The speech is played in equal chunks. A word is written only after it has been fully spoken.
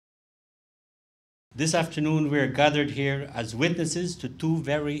This afternoon, we are gathered here as witnesses to two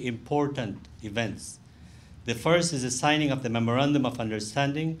very important events. The first is the signing of the Memorandum of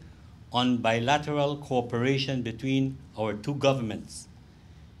Understanding on bilateral cooperation between our two governments.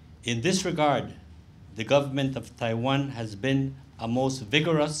 In this regard, the government of Taiwan has been a most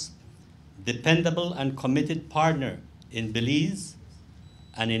vigorous, dependable, and committed partner in Belize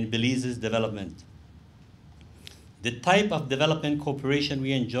and in Belize's development. The type of development cooperation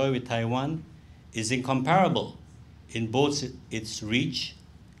we enjoy with Taiwan is incomparable in both its reach,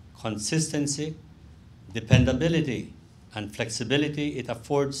 consistency, dependability, and flexibility it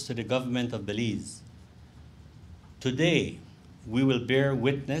affords to the government of Belize. Today, we will bear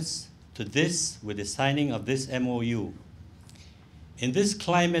witness to this with the signing of this MOU. In this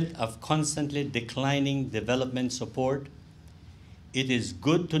climate of constantly declining development support, it is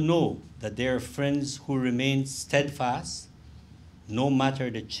good to know that there are friends who remain steadfast no matter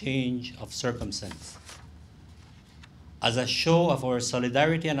the change of circumstance. As a show of our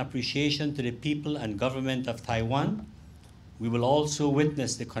solidarity and appreciation to the people and government of Taiwan, we will also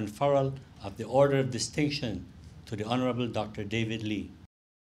witness the conferral of the Order of Distinction to the Honorable Dr. David Lee.